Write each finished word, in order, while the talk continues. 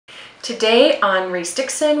Today on Reese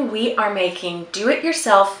Dixon, we are making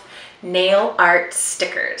do-it-yourself nail art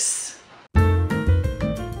stickers. Hi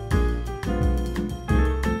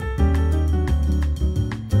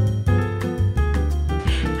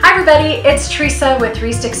everybody, it's Teresa with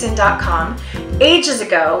ReeseDixon.com. Ages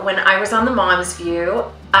ago, when I was on the Mom's View,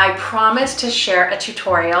 I promised to share a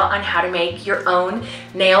tutorial on how to make your own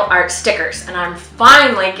nail art stickers, and I'm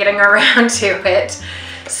finally getting around to it.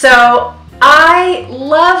 So I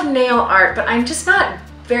love nail art, but I'm just not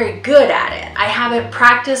very good at it. I haven't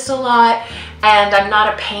practiced a lot, and I'm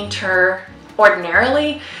not a painter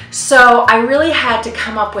ordinarily, so I really had to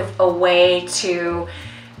come up with a way to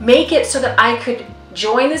make it so that I could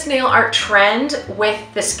join this nail art trend with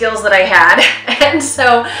the skills that I had. And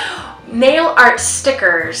so nail art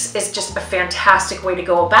stickers is just a fantastic way to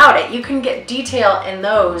go about it. You can get detail in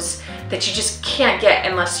those that you just can't get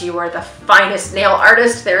unless you are the finest nail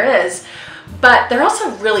artist there is. But they're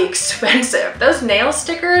also really expensive. Those nail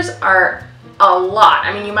stickers are a lot.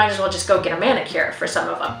 I mean, you might as well just go get a manicure for some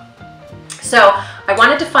of them. So I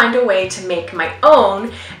wanted to find a way to make my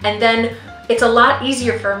own, and then it's a lot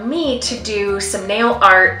easier for me to do some nail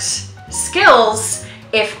art skills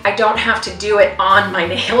if I don't have to do it on my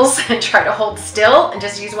nails and try to hold still and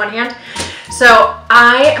just use one hand. So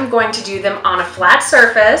I am going to do them on a flat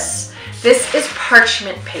surface. This is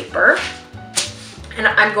parchment paper, and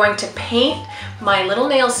I'm going to paint my little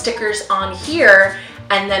nail stickers on here,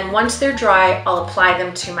 and then once they're dry, I'll apply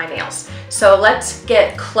them to my nails. So let's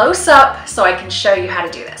get close up so I can show you how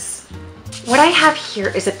to do this. What I have here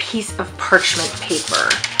is a piece of parchment paper.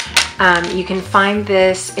 You can find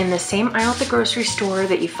this in the same aisle at the grocery store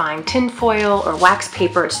that you find tin foil or wax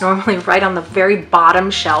paper. It's normally right on the very bottom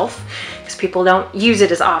shelf because people don't use it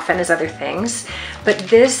as often as other things. But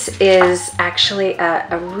this is actually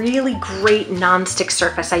a really great non-stick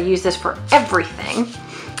surface. I use this for everything.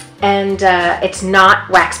 And it's not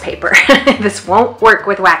wax paper. This won't work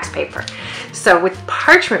with wax paper. So with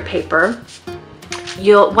parchment paper,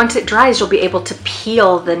 once it dries, you'll be able to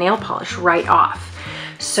peel the nail polish right off.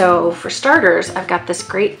 So for starters, I've got this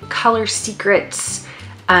great Color Secrets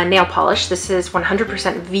nail polish. This is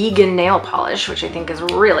 100% vegan nail polish, which I think is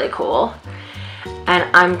really cool. And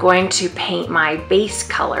I'm going to paint my base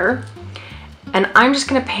color. And I'm just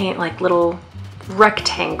gonna paint like little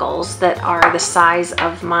rectangles that are the size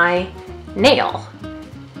of my nail.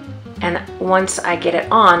 And once I get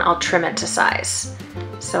it on, I'll trim it to size.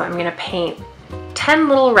 So I'm gonna paint 10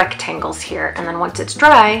 little rectangles here, and then once it's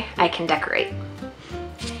dry, I can decorate.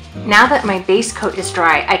 Now that my base coat is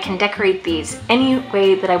dry, I can decorate these any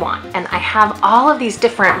way that I want. And I have all of these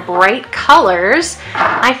different bright colors.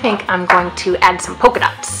 I think I'm going to add some polka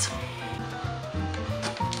dots.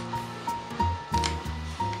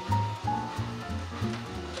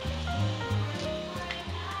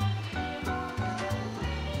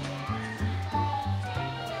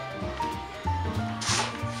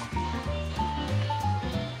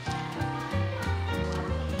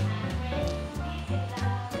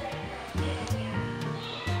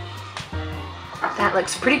 That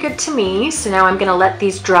looks pretty good to me. So now I'm gonna let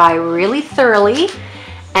these dry really thoroughly.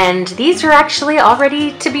 And these are actually all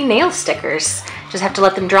ready to be nail stickers. Just have to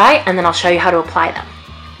let them dry, and then I'll show you how to apply them.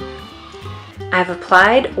 I've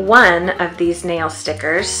applied one of these nail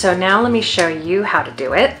stickers. So now let me show you how to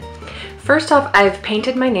do it. First off, I've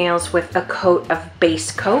painted my nails with a coat of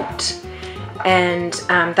base coat, and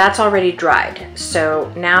that's already dried.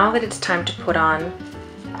 So now that it's time to put on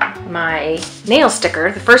my nail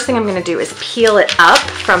sticker, the first thing I'm going to do is peel it up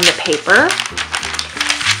from the paper,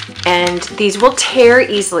 and these will tear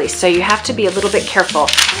easily, so you have to be a little bit careful.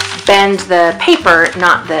 Bend the paper,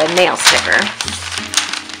 not the nail sticker.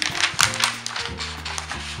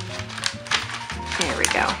 There we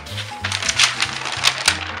go.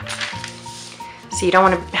 So you don't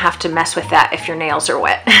want to have to mess with that if your nails are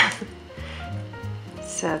wet.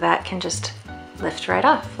 So that can just lift right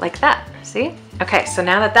off like that, see? Okay, so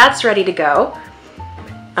now that that's ready to go,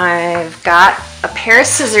 I've got a pair of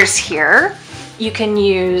scissors here. You can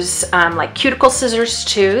use like cuticle scissors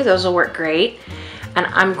too, those will work great. And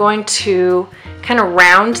I'm going to kind of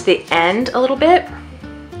round the end a little bit.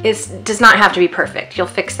 It does not have to be perfect, you'll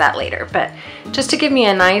fix that later, but just to give me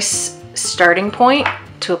a nice starting point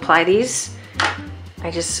to apply these, I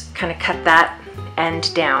just kind of cut that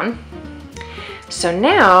end down. So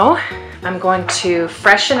now I'm going to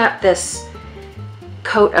freshen up this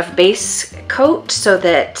coat of base coat so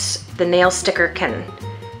that the nail sticker can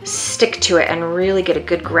stick to it and really get a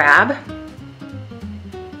good grab.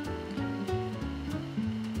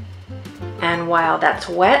 And while that's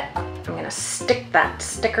wet, I'm going to stick that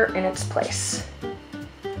sticker in its place.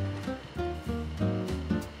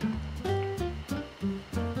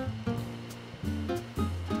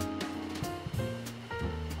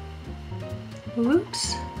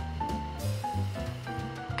 Whoops.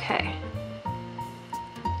 Okay.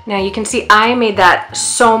 Now you can see I made that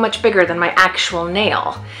so much bigger than my actual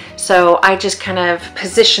nail. So I just kind of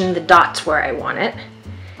positioned the dots where I want it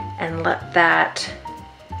and let that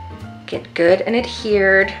get good and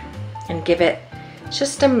adhered and give it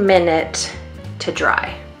just a minute to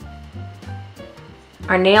dry.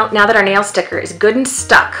 Now that our nail sticker is good and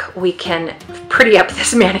stuck, we can pretty up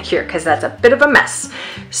this manicure because that's a bit of a mess.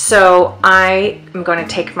 So I am going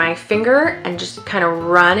to take my finger and just kind of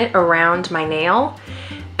run it around my nail.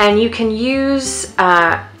 And you can use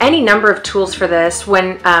any number of tools for this.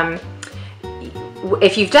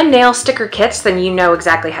 If you've done nail sticker kits, then you know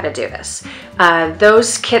exactly how to do this.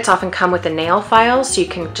 Those kits often come with the nail files, so you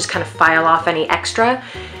can just kind of file off any extra.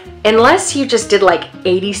 Unless you just did like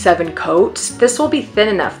 87 coats, this will be thin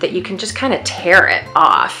enough that you can just kind of tear it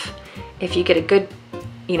off if you get a good,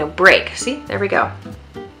 break. See, there we go.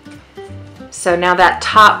 So now that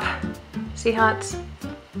top, see how it's,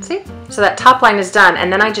 see? So that top line is done,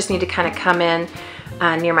 and then I just need to kind of come in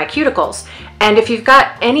near my cuticles. And if you've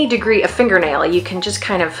got any degree of fingernail, you can just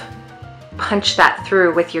kind of punch that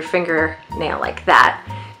through with your fingernail like that,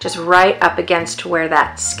 just right up against where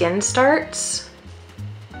that skin starts.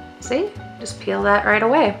 See, just peel that right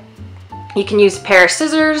away. You can use a pair of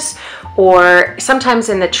scissors, or sometimes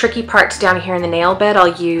in the tricky parts down here in the nail bed,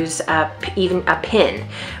 I'll use even a pin,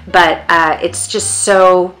 but it's just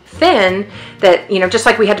so thin that, just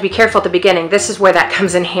like we had to be careful at the beginning, this is where that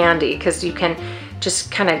comes in handy, because you can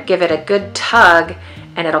just kind of give it a good tug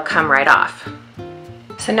and it'll come right off.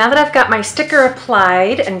 So now that I've got my sticker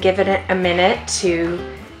applied and given it a minute to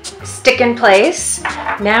stick in place,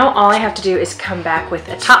 now all I have to do is come back with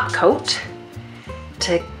a top coat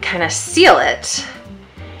to kind of seal it.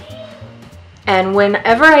 And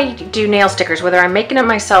whenever I do nail stickers, whether I'm making it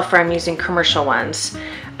myself or I'm using commercial ones,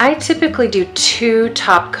 I typically do 2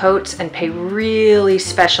 top coats and pay really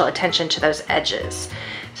special attention to those edges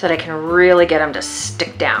so that I can really get them to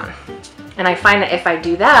stick down. And I find that if I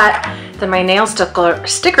do that, then my nail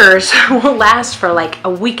stickers will last for like a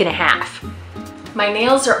week and a half. My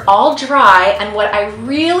nails are all dry, and what I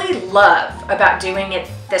really love about doing it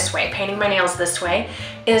this way, painting my nails this way,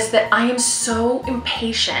 is that I am so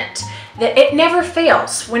impatient that it never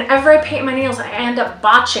fails. Whenever I paint my nails, I end up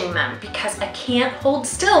botching them because I can't hold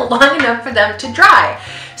still long enough for them to dry.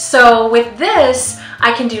 So with this,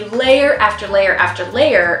 I can do layer after layer after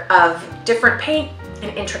layer of different paint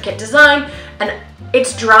and intricate design, and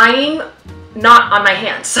it's drying not on my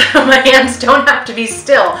hands. My hands don't have to be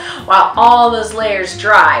still while all those layers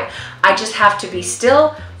dry. I just have to be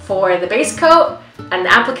still for the base coat and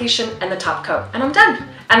the application and the top coat, and I'm done.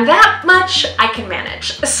 And that much I can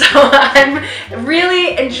manage. So I'm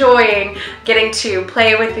really enjoying getting to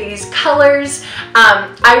play with these colors.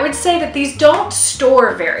 I would say that these don't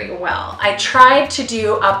store very well. I tried to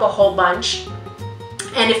do up a whole bunch,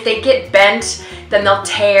 and if they get bent, then they'll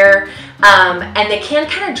tear. And they can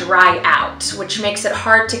kind of dry out, which makes it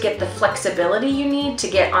hard to get the flexibility you need to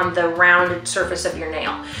get on the rounded surface of your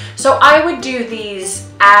nail. So I would do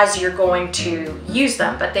these as you're going to use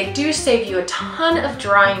them, but they do save you a ton of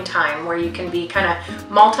drying time where you can be kind of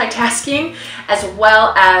multitasking, as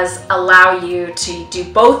well as allow you to do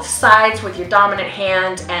both sides with your dominant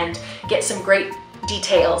hand and get some great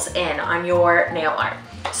details in on your nail art.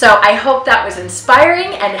 So I hope that was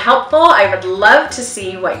inspiring and helpful. I would love to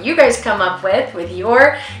see what you guys come up with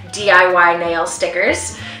your DIY nail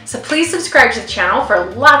stickers. So please subscribe to the channel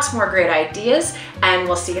for lots more great ideas, and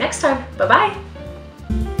we'll see you next time. Bye-bye.